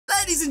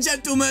ladies and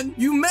gentlemen,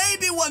 you may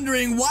be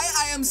wondering why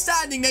I am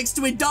standing next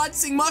to a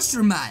dancing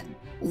mushroom man.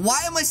 Why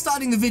am I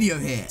starting the video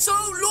here? So,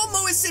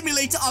 Lawnmower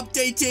Simulator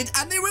updated,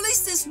 and they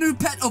released this new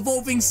pet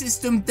evolving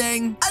system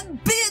thing.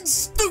 And being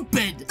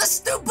stupid, the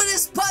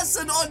stupidest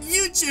person on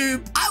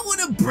YouTube, I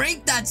want to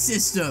break that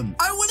system.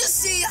 I want to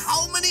see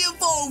how many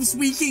evolves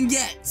we can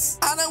get.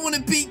 And I want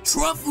to beat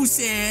Truffles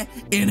here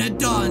in a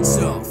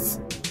dance-off.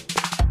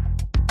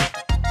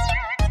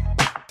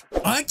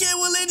 Okay,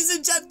 well, ladies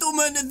and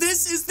gentlemen,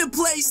 this is the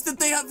place that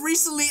they have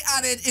recently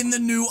added in the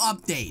new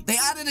update. They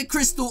added a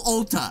crystal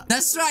altar.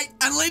 That's right.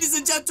 And ladies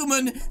and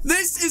gentlemen,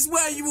 this is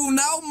where you will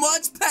now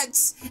merge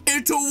pets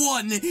into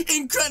one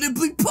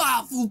incredibly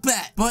powerful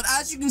pet. But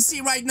as you can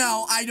see right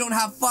now, I don't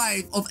have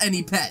 5 of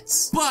any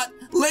pets. But,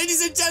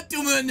 ladies and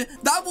gentlemen,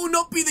 that will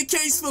not be the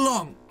case for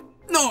long.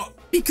 No.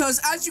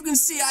 Because as you can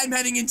see, I'm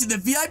heading into the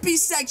VIP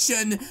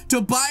section to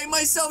buy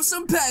myself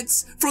some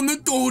pets from the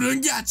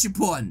Golden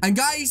Gachapon. And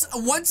guys,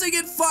 once I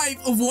get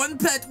 5 of one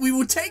pet, we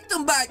will take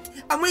them back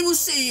and we will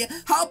see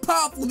how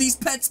powerful these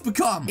pets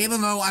become.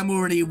 Even though I'm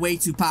already way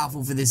too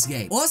powerful for this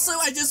game. Also,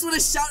 I just want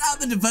to shout out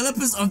the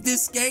developers of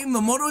this game.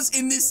 The models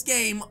in this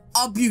game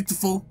are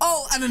beautiful.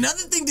 Oh, and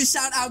another thing to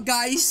shout out,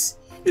 guys,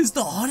 is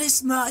the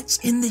hottest merch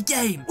in the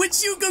game,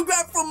 which you can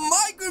grab from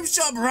my group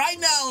shop right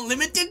now,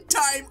 limited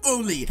time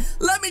only.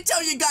 Let me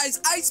tell you guys,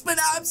 I spent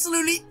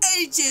absolutely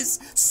ages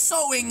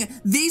sewing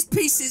these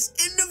pieces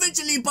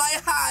individually by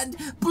hand,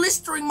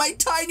 blistering my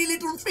tiny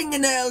little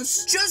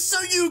fingernails, just so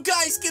you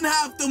guys can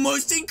have the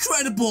most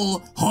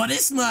incredible,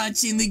 hottest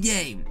merch in the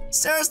game.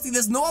 Seriously,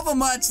 there's no other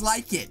merch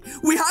like it.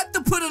 We had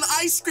to put an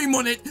ice cream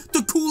on it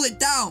to cool it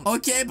down.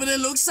 Okay, but it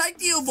looks like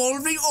the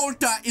evolving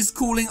altar is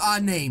calling our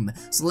name.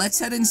 So let's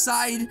head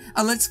inside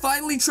and let's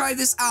finally try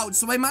this out.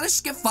 So I managed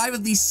to get 5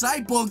 of these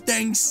cyborg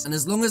things. And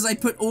as long as I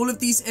put all of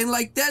these in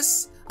like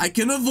this, I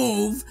can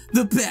evolve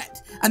the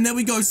pet. And there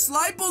we go.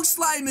 Slimeborg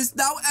Slime is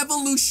now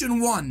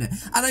Evolution 1.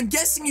 And I'm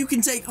guessing you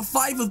can take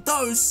 5 of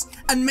those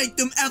and make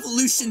them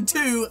Evolution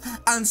 2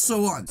 and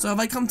so on. So if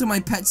I come to my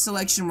pet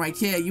selection right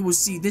here, you will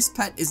see this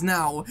pet is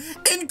now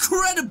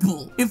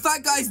incredible. In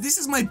fact, guys, this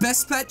is my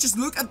best pet. Just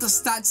look at the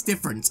stats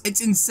difference.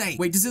 It's insane.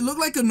 Wait, does it look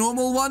like a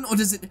normal one or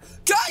does it...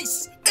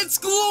 Guys, it's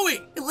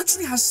glowing. It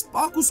literally has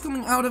sparkles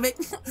coming out of it.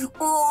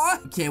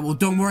 Aww. Okay, well,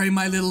 don't worry,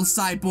 my little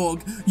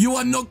cyborg. You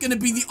are not going to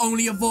be the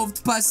only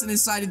evolved person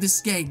inside of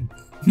this game.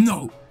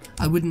 No,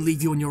 I wouldn't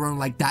leave you on your own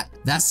like that.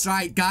 That's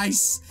right,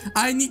 guys.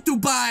 I need to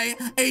buy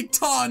a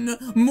ton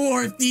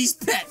more of these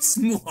pets.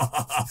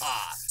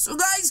 So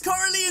guys,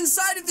 currently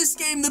inside of this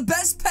game, the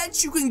best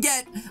pets you can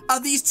get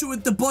are these 2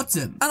 at the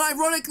bottom. And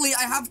ironically,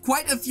 I have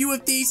quite a few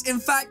of these. In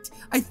fact,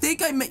 I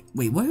think I may...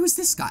 Wait, where was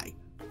this guy?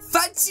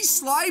 Fancy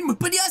slime.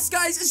 But yes,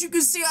 guys, as you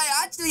can see,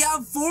 I actually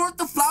have 4 of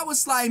the flower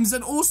slimes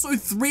and also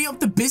 3 of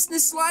the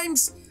business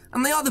slimes.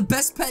 And they are the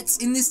best pets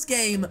in this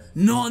game,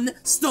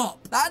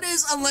 non-stop. That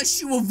is,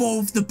 unless you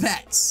evolve the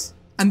pets.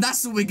 And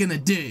that's what we're gonna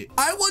do.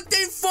 I want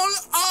a full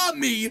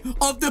army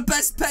of the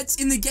best pets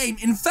in the game.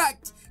 In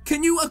fact,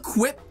 can you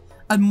equip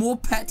a more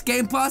pet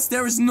game pass?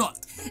 There is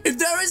not. If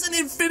there is an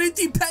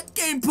infinity pet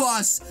game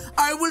pass,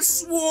 I will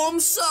swarm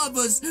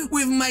servers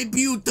with my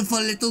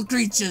beautiful little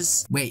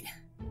creatures. Wait.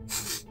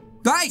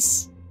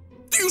 Guys,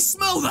 do you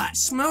smell that? It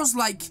smells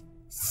like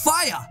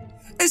fire.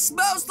 It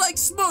smells like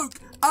smoke.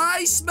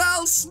 I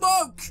smell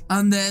smoke.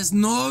 And there's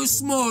no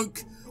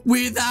smoke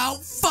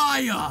without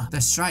fire.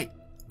 That's right.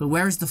 But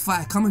where is the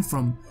fire coming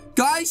from?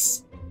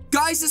 Guys,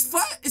 this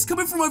fire is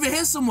coming from over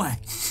here somewhere.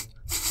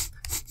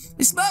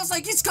 It smells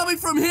like it's coming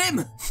from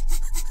him.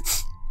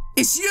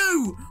 It's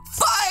you.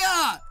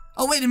 Fire.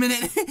 Oh, wait a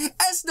minute.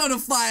 That's not a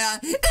fire.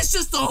 It's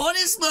just the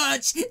hottest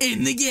merch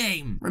in the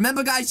game.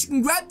 Remember, guys, you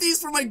can grab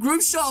these from my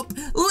group shop.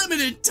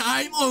 Limited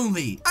time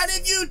only. And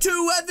if you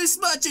too wear this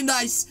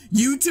merchandise,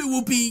 you too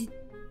will be...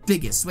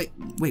 biggest. Wait,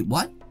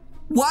 what?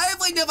 Why have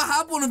I never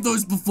had one of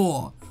those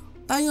before?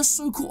 They are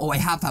so cool. Oh, I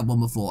have had one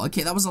before.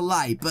 Okay, that was a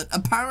lie. But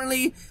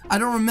apparently, I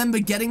don't remember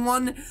getting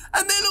one.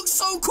 And they look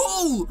so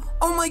cool.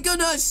 Oh my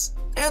goodness.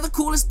 They're the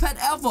coolest pet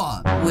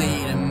ever.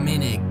 Wait a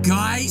minute,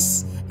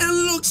 guys.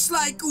 It looks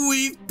like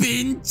we've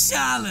been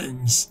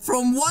challenged.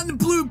 From one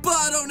blue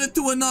bird owner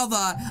to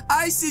another,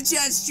 I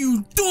suggest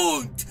you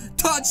don't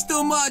touch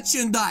the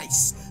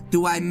merchandise.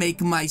 Do I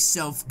make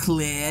myself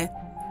clear?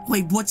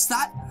 Wait, what's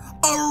that?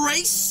 A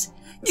race?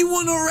 You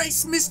want to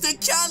race Mr.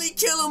 Cali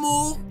Kill 'em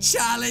all?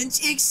 Challenge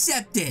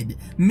accepted.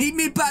 Meet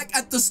me back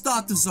at the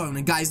starter zone.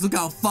 And guys, look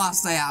how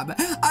fast I am.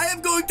 I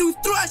am going to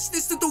thrash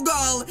this little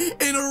girl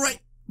in a race.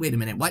 Wait a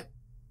minute, what?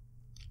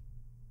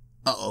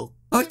 Uh-oh.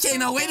 Okay,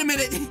 now wait a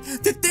minute.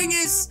 The thing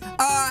is,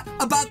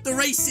 about the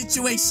race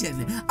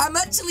situation. I'm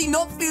actually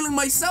not feeling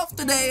myself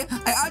today.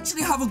 I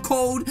actually have a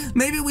cold.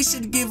 Maybe we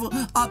should give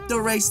up the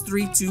race.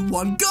 3, 2,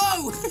 1,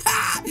 go!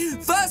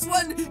 First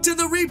one to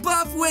the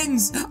rebirth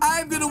wins.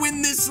 I'm gonna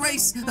win this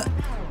race.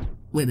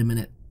 Wait a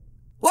minute.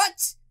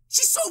 What?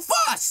 She's so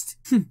fast!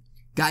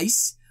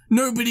 Guys,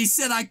 nobody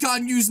said I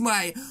can't use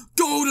my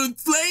golden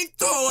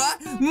flamethrower.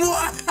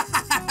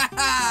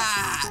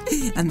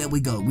 And there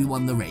we go. We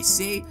won the race.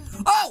 See?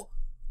 Oh!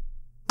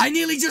 I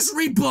nearly just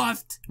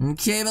rebuffed.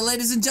 Okay, but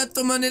ladies and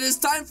gentlemen, it is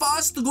time for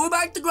us to go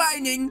back to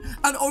grinding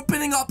and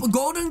opening up a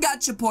golden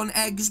gachapon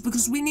eggs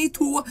because we need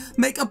to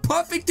make a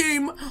perfect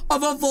team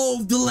of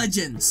evolved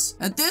legends.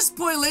 At this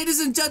point,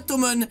 ladies and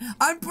gentlemen,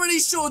 I'm pretty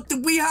sure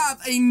that we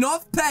have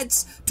enough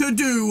pets to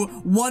do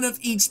one of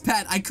each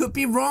pet. I could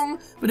be wrong,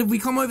 but if we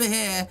come over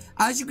here,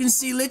 as you can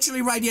see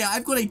literally right here,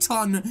 I've got a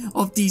ton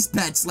of these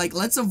pets. Like,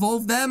 let's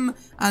evolve them,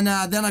 and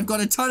then I've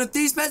got a ton of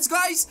these pets,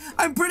 guys.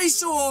 I'm pretty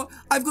sure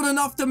I've got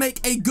enough to make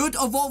a good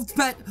evolved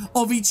pet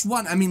of each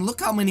one. I mean,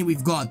 look how many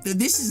we've got.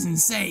 This is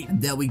insane.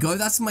 And there we go.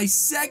 That's my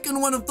second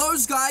one of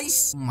those,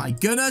 guys. Oh my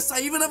goodness,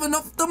 I even have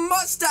enough of the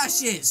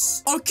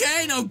mustaches.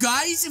 Okay, now,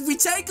 guys, if we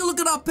take a look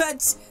at our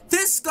pets,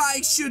 this guy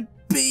should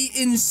be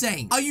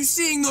insane. Are you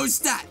seeing those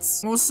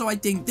stats? Also, I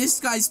think this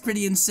guy's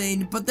pretty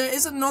insane, but there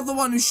is another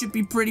one who should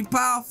be pretty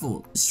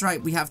powerful. That's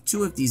right, we have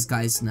two of these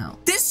guys now.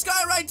 This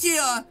guy right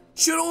here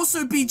should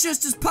also be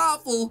just as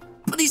powerful,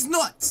 but he's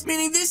not.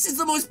 Meaning this is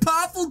the most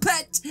powerful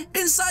pet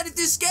inside of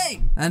this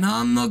game. And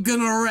I'm not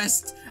gonna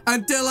rest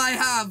until I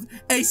have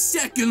a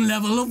second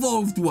level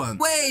evolved one.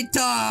 Wait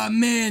a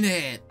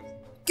minute.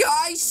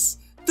 Guys,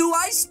 do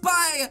I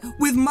spy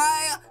with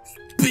my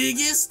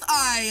biggest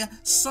eye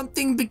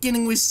something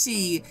beginning with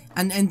C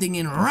and ending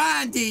in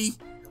Randy?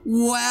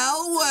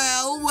 Well,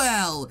 well,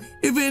 well.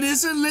 If it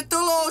isn't little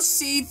old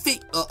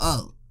CV.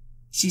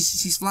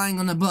 She's flying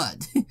on a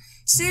bird.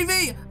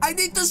 CV, I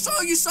need to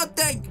show you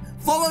something.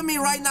 Follow me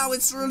right now.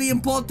 It's really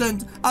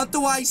important.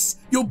 Otherwise,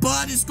 your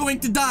bird is going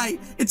to die.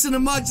 It's an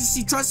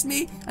emergency. Trust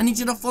me. I need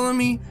you to follow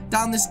me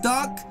down this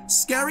dark,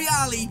 scary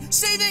alley.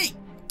 CV,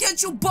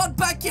 get your butt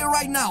back here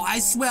right now. I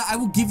swear I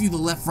will give you the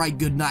left, right,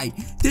 good night.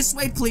 This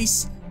way,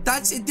 please.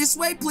 That's it. This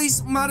way,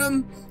 please,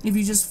 madam. If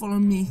you just follow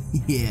me.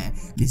 Yeah,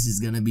 this is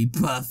gonna be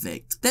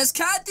perfect. There's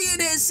Candy in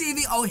here,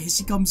 CV. Oh, here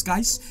she comes,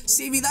 guys.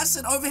 CV, that's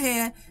it. Over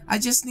here. I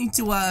just need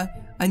to,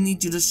 I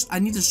need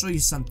to show you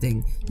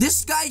something.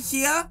 This guy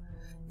here,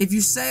 if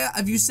you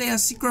say a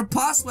secret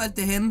password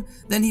to him,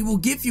 then he will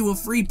give you a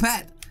free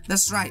pet.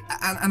 That's right.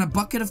 And a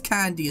bucket of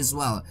candy as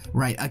well.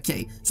 Right,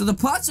 okay. So the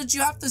parts that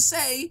you have to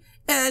say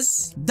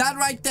is that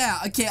right there.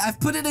 Okay, I've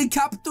put it in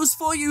capitals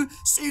for you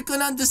so you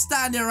can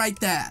understand it right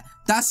there.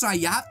 That's right,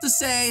 you have to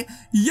say,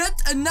 yet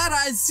another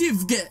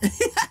Zivge.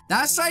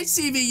 That's right,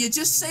 CV, you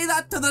just say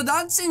that to the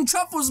dancing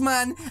truffles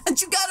man, and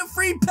you got a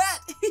free pet.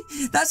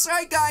 That's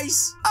right,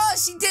 guys. Oh,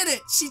 she did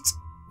it.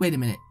 Wait a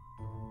minute.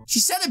 She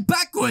said it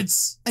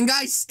backwards. And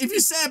guys, if you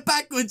say it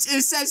backwards,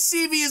 it says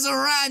CV is a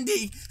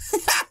Randy.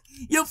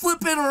 You're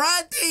flipping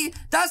Randy.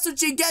 That's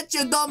what you get,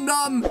 you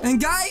dum-dum.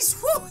 And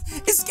guys, whew,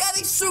 it's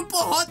getting super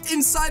hot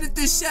inside of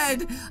this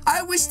shed.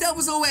 I wish there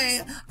was a way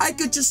I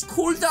could just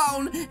cool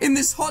down in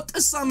this hot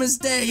summer's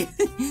day.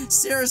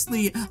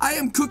 Seriously, I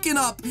am cooking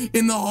up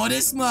in the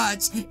hottest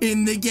match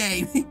in the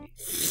game.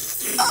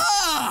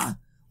 Ah!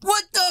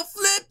 What the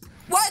flip?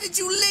 Why did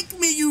you lick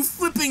me, you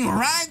flipping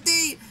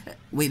Randy?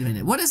 Wait a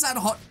minute, what is that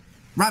hot?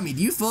 Rami,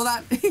 do you feel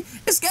that?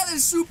 It's getting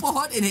super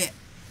hot in here.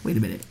 Wait a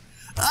minute.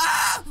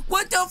 Ah!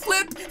 What the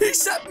flip? He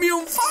set me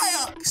on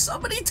fire!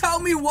 Somebody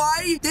tell me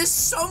why this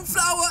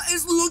sunflower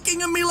is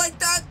looking at me like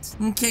that?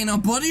 Okay, now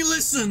buddy,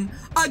 listen.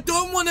 I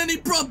don't want any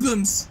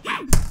problems.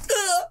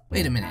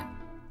 Wait a minute.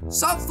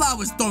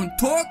 Sunflowers don't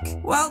talk?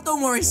 Well,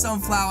 don't worry,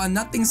 sunflower.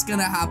 Nothing's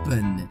gonna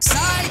happen.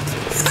 Side!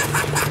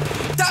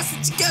 That's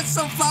what you get,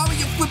 sunflower,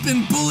 you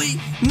flipping bully.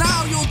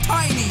 Now you're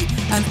tiny,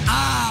 and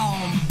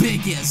I'm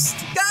biggest.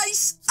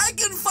 Guys, I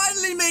can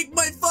finally make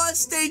my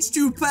first stage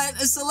 2 pet,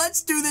 so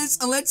let's do this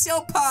and let's see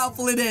how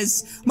powerful it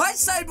is. My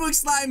cyborg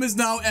slime is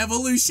now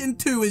evolution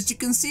 2, as you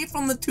can see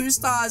from the 2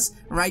 stars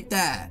right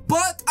there.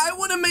 But I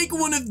want to make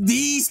one of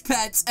these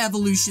pets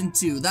evolution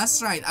 2.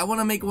 That's right, I want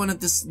to make one of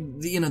this,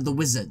 the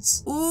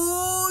wizards.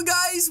 Oh,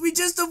 guys, we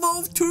just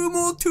evolved 2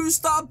 more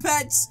 2-star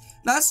pets.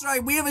 That's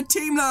right, we have a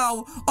team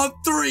now of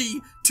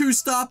 3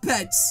 2-star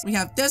pets. We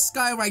have this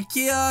guy right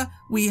here,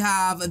 we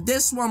have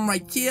this one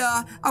right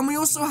here, and we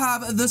also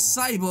have the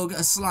cyborg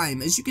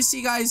slime. As you can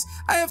see, guys,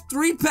 I have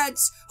 3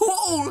 pets who are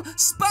all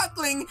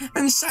sparkling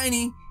and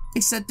shiny,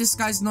 except this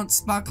guy's not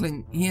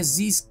sparkling. He has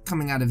Z's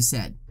coming out of his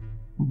head.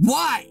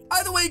 Why?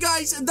 Either way,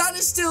 guys, that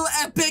is still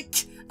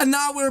epic. And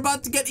now we're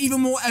about to get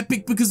even more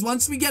epic, because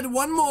once we get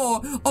one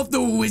more of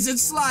the wizard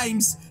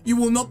slimes, you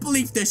will not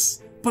believe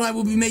this, but I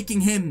will be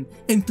making him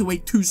into a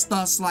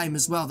 2-star slime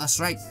as well. That's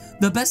right,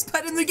 the best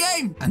pet in the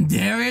game. And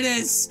there it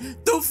is,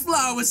 the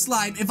flower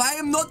slime. If I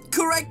am not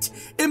correct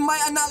in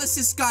my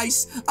analysis,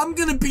 guys, I'm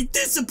gonna be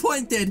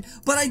disappointed,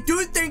 but I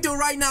do think that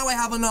right now I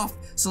have enough.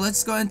 So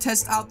let's go and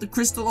test out the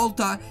crystal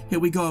altar. Here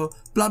we go.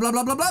 Blah, blah,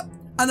 blah, blah, blah.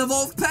 And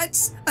evolve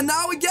pets. And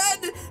now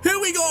again, here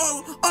we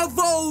go.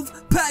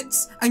 Evolve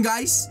pets. And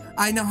guys,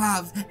 I now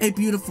have a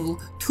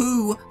beautiful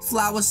 2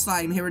 flower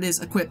slime. Here it is,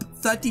 equip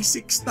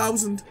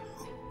 36,000.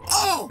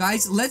 Oh!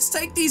 Guys, let's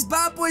take these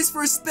bad boys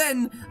for a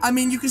spin. I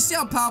mean, you can see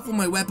how powerful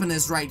my weapon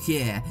is right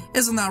here.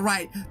 Isn't that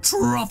right,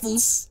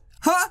 Truffles?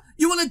 Huh?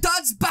 You want to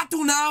dance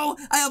battle now?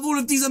 I have all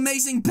of these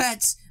amazing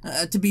pets.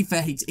 To be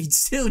fair, he'd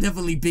still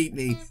definitely beat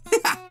me.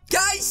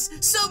 Guys,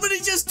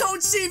 somebody just told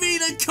CV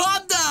to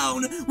calm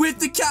down with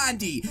the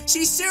candy.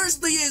 She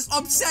seriously is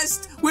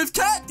obsessed with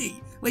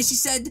candy. Wait, she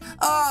said,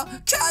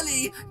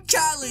 Callie,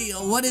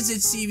 or what is it,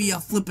 CV?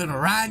 You're flipping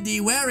Randy.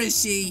 Where is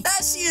she?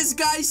 There she is,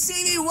 guys.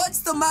 CV, what's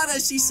the matter?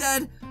 She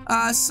said,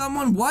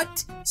 someone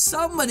what?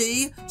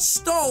 Somebody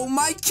stole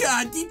my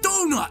candy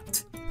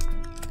donut.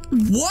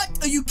 What?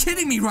 Are you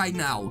kidding me right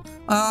now?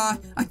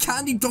 A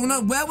candy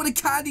donut? Where would a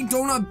candy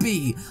donut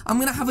be? I'm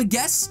gonna have a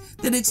guess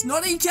that it's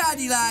not in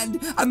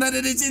Candyland and that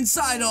it is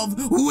inside of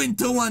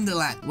Winter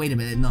Wonderland. Wait a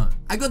minute, no.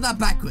 I got that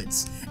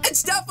backwards.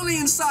 It's definitely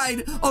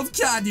inside of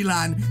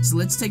Candyland. So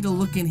let's take a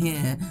look in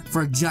here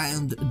for a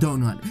giant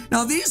donut.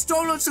 Now, these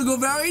donuts look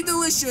very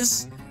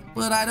delicious,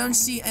 but I don't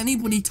see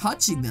anybody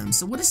touching them.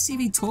 So what is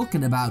CV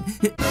talking about?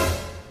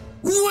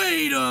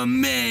 Wait a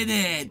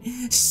minute!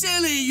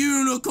 Silly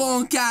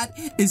unicorn cat!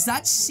 Is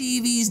that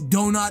CV's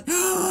donut?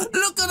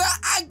 Look at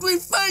her angry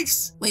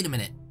face! Wait a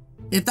minute.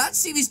 If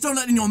that's CV's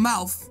donut in your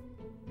mouth,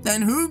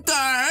 then who the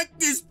heck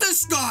is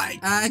this guy?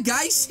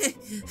 Guys,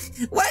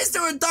 why is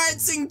there a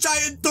dancing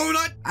giant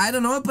donut? I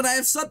don't know, but I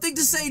have something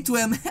to say to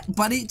him.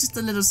 Buddy, just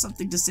a little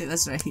something to say,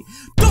 that's right.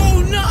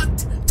 Do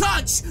not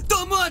touch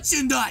the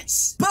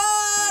merchandise!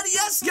 But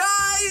yes,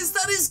 guys,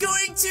 that is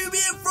going to be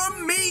it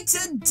from me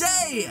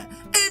today.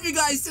 If you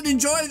guys did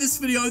enjoy this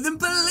video, then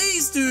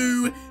please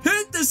do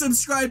hit the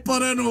subscribe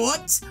button.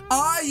 What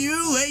are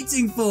you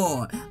waiting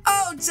for?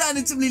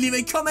 Alternatively, leave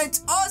a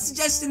comment or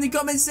suggestion in the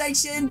comment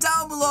section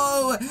down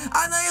below. And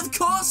I, of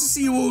course, will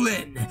see you all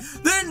in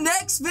the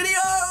next video.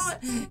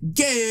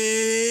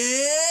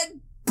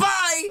 Goodbye.